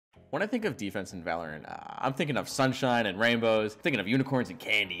When I think of defense in Valorant, I'm thinking of sunshine and rainbows, thinking of unicorns and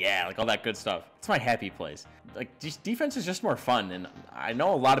candy, yeah, like all that good stuff. It's my happy place. Like, defense is just more fun, and I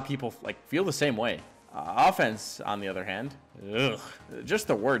know a lot of people like feel the same way. Offense, on the other hand, ugh, just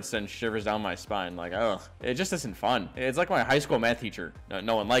the word sends shivers down my spine. Like, ugh, it just isn't fun. It's like my high school math teacher.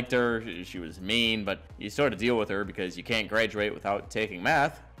 No one liked her. She was mean, but you sort of deal with her because you can't graduate without taking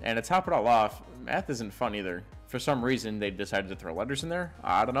math. And to top it all off, math isn't fun either. For some reason, they decided to throw letters in there.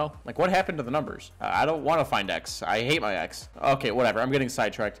 I don't know. Like, what happened to the numbers? I don't want to find X. I hate my X. Okay, whatever. I'm getting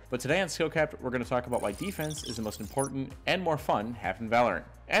sidetracked. But today on SkillCapped, we're going to talk about why defense is the most important and more fun half in Valorant,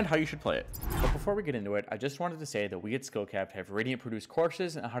 and how you should play it. But before we get into it, I just wanted to say that we at SkillCapped have Radiant produced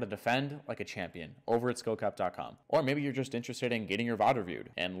courses on how to defend like a champion over at SkillCapped.com. Or maybe you're just interested in getting your VOD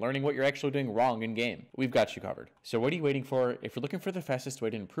reviewed and learning what you're actually doing wrong in game. We've got you covered. So what are you waiting for? If you're looking for the fastest way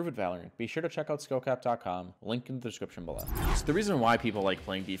to improve at Valorant, be sure to check out SkillCapped.com, link in the description below. So the reason why people like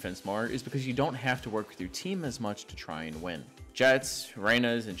playing defense more is because you don't have to work with your team as much to try and win. Jets,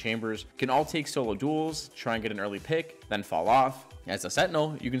 Reynas, and Chambers can all take solo duels, try and get an early pick, then fall off. As a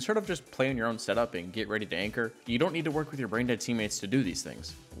Sentinel, you can sort of just play on your own setup and get ready to anchor. You don't need to work with your brain-dead teammates to do these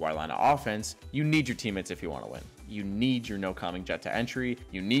things. While on offense, you need your teammates if you want to win. You need your no-calming Jet to entry.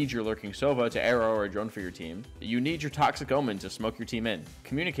 You need your lurking Sova to arrow or drone for your team. You need your toxic Omen to smoke your team in.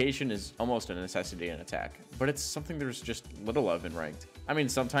 Communication is almost a necessity in attack, but it's something there's just little of in ranked. I mean,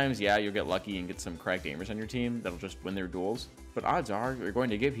 sometimes, yeah, you'll get lucky and get some cracked gamers on your team that'll just win their duels, but odds are you're going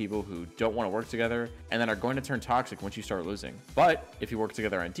to get people who don't want to work together and then are going to turn toxic once you start losing. But if you work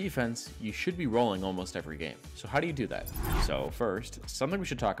together on defense, you should be rolling almost every game. So how do you do that? So first, something we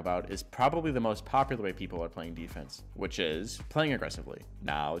should talk about is probably the most popular way people are playing defense, which is playing aggressively.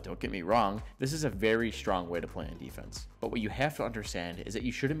 Now, don't get me wrong, this is a very strong way to play on defense. But what you have to understand is that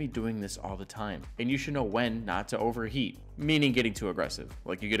you shouldn't be doing this all the time, and you should know when not to overheat, meaning getting too aggressive.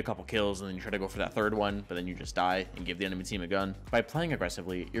 Like, you get a couple kills and then you try to go for that third one, but then you just die and give the enemy team a gun. By playing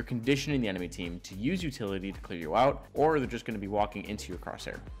aggressively, you're conditioning the enemy team to use utility to clear you out, or they're just going to be walking into your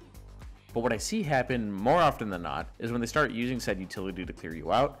crosshair. But what I see happen more often than not is when they start using said utility to clear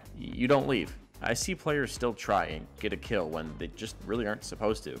you out, you don't leave. I see players still try and get a kill when they just really aren't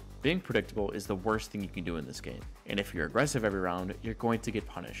supposed to. Being predictable is the worst thing you can do in this game, and if you're aggressive every round, you're going to get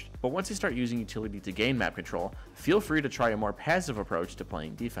punished. But once you start using utility to gain map control, feel free to try a more passive approach to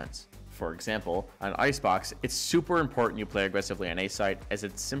playing defense. For example, on Icebox, it's super important you play aggressively on A site, as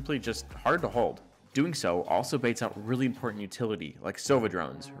it's simply just hard to hold. Doing so also baits out really important utility like Sova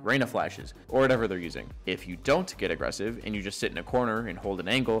drones, Reyna flashes, or whatever they're using. If you don't get aggressive and you just sit in a corner and hold an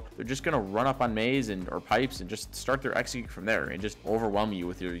angle, they're just going to run up on maze or pipes and just start their execute from there and just overwhelm you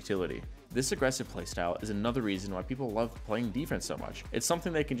with your utility. This aggressive playstyle is another reason why people love playing defense so much. It's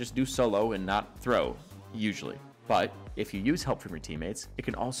something they can just do solo and not throw, usually. But if you use help from your teammates, it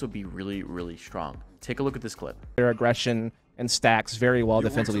can also be really, really strong. Take a look at this clip. Their aggression and stacks very well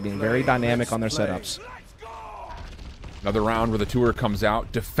defensively, being very dynamic on their setups. Another round where the tour comes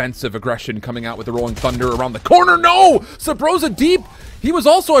out. Defensive aggression coming out with the Rolling Thunder around the corner. No! Sabrosa deep. He was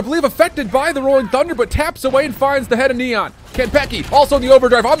also, I believe, affected by the Rolling Thunder, but taps away and finds the head of Neon. Kenpecky also in the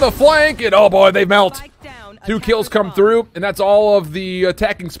overdrive on the flank, and oh boy, they melt. 2 kills come through, and that's all of the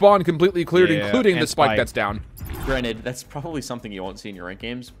attacking spawn completely cleared, including the spike that's down. Granted, that's probably something you won't see in your ranked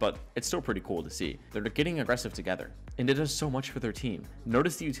games, but it's still pretty cool to see. They're getting aggressive together, and it does so much for their team.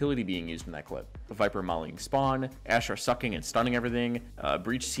 Notice the utility being used in that clip. Viper mollying spawn, Asher sucking and stunning everything,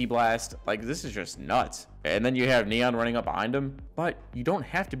 Breach Sea Blast, like this is just nuts. And then you have Neon running up behind him, but you don't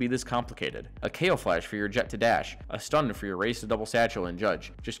have to be this complicated. A KO flash for your Jet to dash, a stun for your Race to double satchel and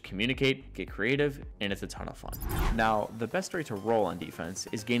judge. Just communicate, get creative, and it's a ton of fun. Now, the best way to roll on defense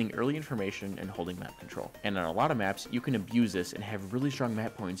is gaining early information and holding map control. And on a lot of maps, you can abuse this and have really strong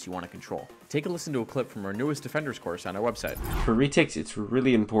map points you want to control. Take a listen to a clip from our newest Defenders course on our website. For retakes, it's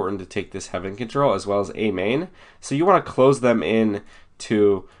really important to take this Heaven control as well as A main. So you want to close them in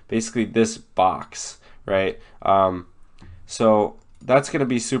to basically this box, right? So that's going to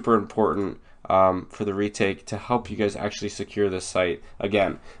be super important for the retake to help you guys actually secure this site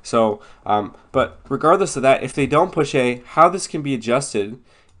again. So, but regardless of that, if they don't push A, how this can be adjusted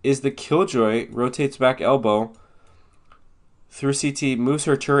is the Killjoy rotates back elbow through CT, moves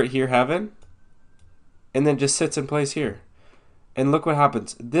her turret here, Heaven, and then just sits in place here. And look what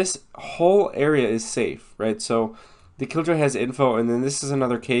happens. This whole area is safe, right? So the Killjoy has info, and then this is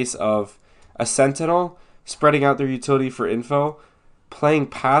another case of a Sentinel spreading out their utility for info, playing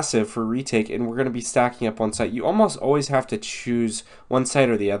passive for retake, and we're going to be stacking up one site. You almost always have to choose one site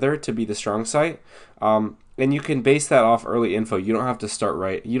or the other to be the strong site. And you can base that off early info. You don't have to start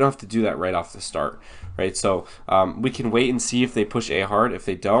right. You don't have to do that right off the start, right? So we can wait and see if they push A hard. If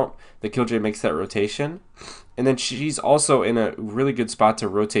they don't, the Killjoy makes that rotation. And then she's also in a really good spot to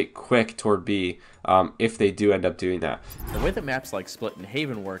rotate quick toward B if they do end up doing that. The way that maps like Split and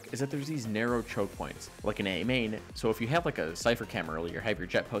Haven work is that there's these narrow choke points, like in A main. So if you have like a Cypher cam early or have your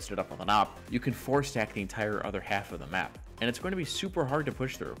jet posted up with an op, you can 4-stack the entire other half of the map. And it's going to be super hard to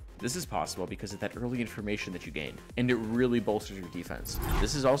push through. This is possible because of that early information that you gain, and it really bolsters your defense.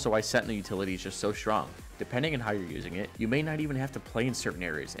 This is also why Sentinel utility is just so strong. Depending on how you're using it, you may not even have to play in certain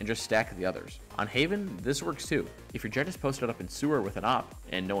areas and just stack the others. On Haven, this works too. If your jet is posted up in sewer with an op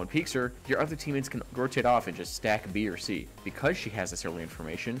and no one peeks her, your other teammates can rotate off and just stack B or C because she has this early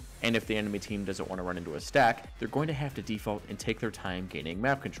information. And if the enemy team doesn't want to run into a stack, they're going to have to default and take their time gaining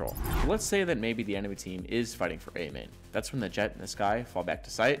map control. So let's say that maybe the enemy team is fighting for A main. That's when the jet and the sky fall back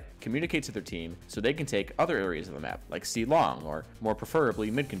to site, communicate to their team so they can take other areas of the map like C long or more preferably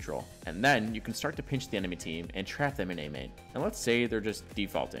mid control. And then you can start to pinch the enemy team and trap them in A main. And let's say they're just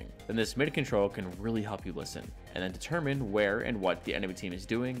defaulting. Then this mid control can really help you listen and then determine where and what the enemy team is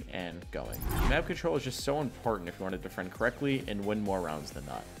doing and going. Map control is just so important if you want to defend correctly and win more rounds than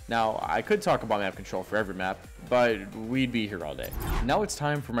not. Now, I could talk about map control for every map, but we'd be here all day. Now it's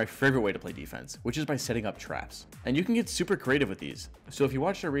time for my favorite way to play defense, which is by setting up traps. And you can get super creative with these. So if you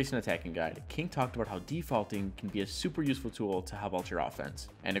watched our recent attacking guide, King talked about how defaulting can be a super useful tool to help out your offense.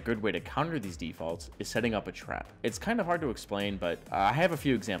 And a good way to counter these defaults is setting up a trap. It's kind of hard to explain, but I have a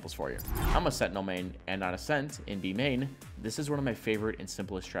few examples for you. I'm a Sentinel main, and on Ascent in B main, this is one of my favorite and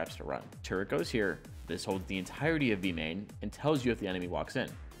simplest traps to run. Turret goes here, this holds the entirety of B main and tells you if the enemy walks in.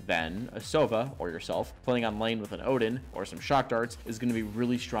 Then a Sova, or yourself, playing on lane with an Odin or some shock darts is going to be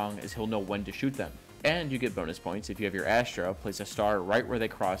really strong as he'll know when to shoot them. And you get bonus points if you have your Astra place a star right where they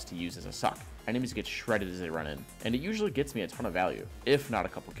cross to use as a suck. Enemies get shredded as they run in, and it usually gets me a ton of value, if not a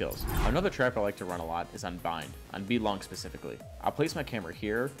couple kills. Another trap I like to run a lot is on Bind, on B long specifically. I'll place my camera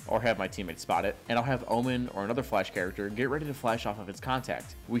here, or have my teammates spot it, and I'll have Omen or another flash character get ready to flash off of its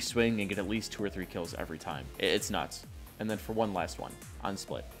contact. We swing and get at least 2 or 3 kills every time. It's nuts. And then for one last one, on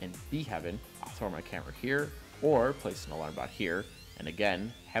Split, in B Heaven, I'll throw my camera here, or place an alarm bot here, and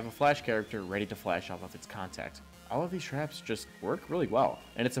again, have a flash character ready to flash off of its contact. All of these traps just work really well,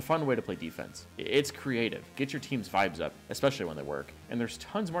 and it's a fun way to play defense. It's creative. Get your team's vibes up, especially when they work, and there's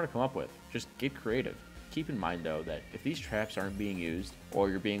tons more to come up with. Just get creative. Keep in mind though that if these traps aren't being used, or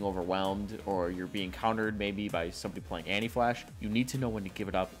you're being overwhelmed, or you're being countered maybe by somebody playing anti-flash, you need to know when to give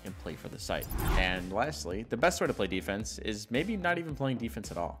it up and play for the site. And lastly, the best way to play defense is maybe not even playing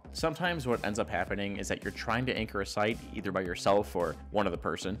defense at all. Sometimes what ends up happening is that you're trying to anchor a site either by yourself or one other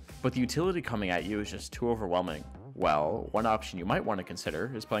person, but the utility coming at you is just too overwhelming. Well, one option you might want to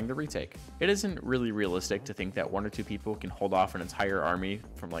consider is playing the retake. It isn't really realistic to think that 1 or 2 people can hold off an entire army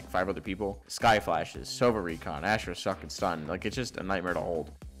from like 5 other people. Sky flashes, Sova recon, Astra suck and stun, like it's just a nightmare to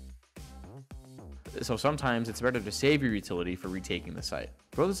hold. So sometimes it's better to save your utility for retaking the site.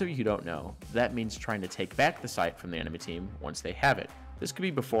 For those of you who don't know, that means trying to take back the site from the enemy team once they have it. This could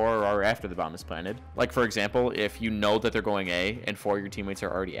be before or after the bomb is planted. Like for example, if you know that they're going A and 4 of your teammates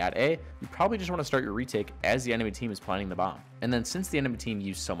are already at A, you probably just want to start your retake as the enemy team is planting the bomb. And then since the enemy team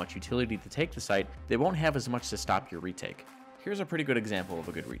used so much utility to take the site, they won't have as much to stop your retake. Here's a pretty good example of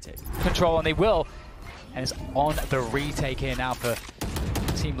a good retake. Control, and they will. And it's on the retake here now for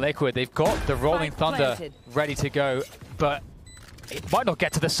Team Liquid. They've got the Rolling Thunder ready to go, but it might not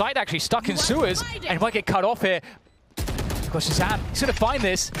get to the site actually, stuck in sewers, and it might get cut off here. Of course, Shazam, he's going to find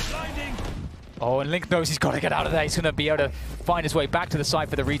this. Oh, and Link knows he's got to get out of there. He's going to be able to find his way back to the site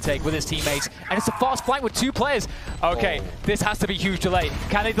for the retake with his teammates. And it's a fast flank with 2 players. Okay, this has to be huge delay.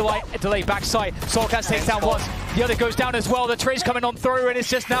 Can they delay backside? Soulcast takes down one. The other goes down as well. The trace coming on through, and it's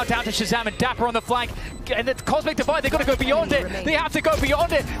just now down to Shazam and Dapper on the flank. And the Cosmic Divide, they've got to go beyond it. They have to go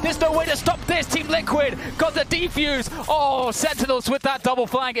beyond it. There's no way to stop this. Team Liquid got the defuse. Oh, Sentinels with that double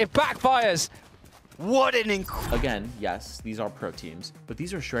flank. It backfires. What an Again, yes, these are pro teams, but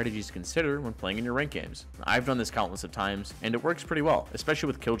these are strategies to consider when playing in your ranked games. I've done this countless of times, and it works pretty well, especially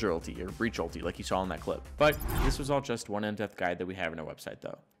with Killjoy ulti or Breach ulti like you saw in that clip. But this was all just one in-depth guide that we have on our website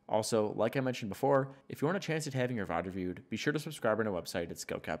though. Also, like I mentioned before, if you want a chance at having your VOD reviewed, be sure to subscribe on our website at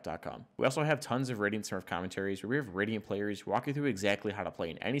SkillCapped.com. We also have tons of Radiant Smurf commentaries where we have Radiant players walk you through exactly how to play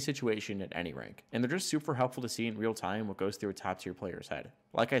in any situation at any rank. And they're just super helpful to see in real time what goes through a top tier player's head.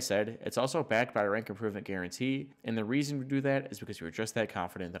 Like I said, it's also backed by a rank improvement guarantee, and the reason we do that is because we're just that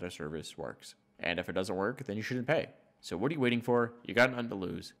confident that our service works. And if it doesn't work, then you shouldn't pay. So what are you waiting for? You got nothing to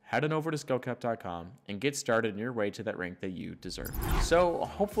lose. Head on over to SkillCapped.com and get started on your way to that rank that you deserve. So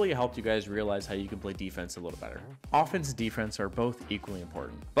hopefully it helped you guys realize how you can play defense a little better. Offense and defense are both equally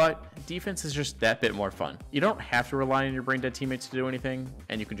important, but defense is just that bit more fun. You don't have to rely on your brain dead teammates to do anything,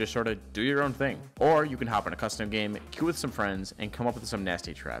 and you can just sort of do your own thing. Or you can hop in a custom game, queue with some friends, and come up with some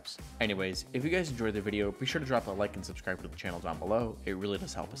nasty traps. Anyways, if you guys enjoyed the video, be sure to drop a like and subscribe to the channel down below. It really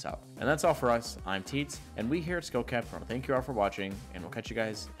does help us out. And that's all for us. I'm Teets, and we here at SkillCapped want to thank you all for watching, and we'll catch you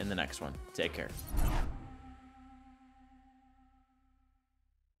guys in the next one. Take care.